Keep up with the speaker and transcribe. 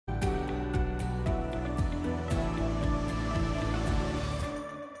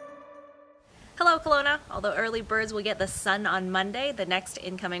Hello, Kelowna. Although early birds will get the sun on Monday, the next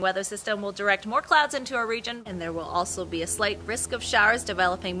incoming weather system will direct more clouds into our region, and there will also be a slight risk of showers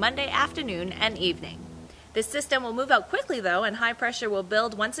developing Monday afternoon and evening. This system will move out quickly, though, and high pressure will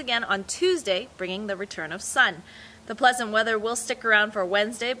build once again on Tuesday, bringing the return of sun. The pleasant weather will stick around for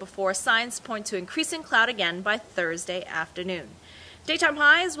Wednesday before signs point to increasing cloud again by Thursday afternoon. Daytime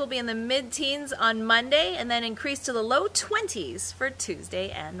highs will be in the mid-teens on Monday and then increase to the low 20s for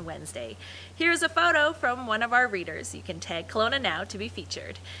Tuesday and Wednesday. Here's a photo from one of our readers. You can tag Kelowna now to be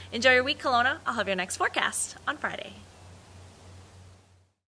featured. Enjoy your week, Kelowna. I'll have your next forecast on Friday.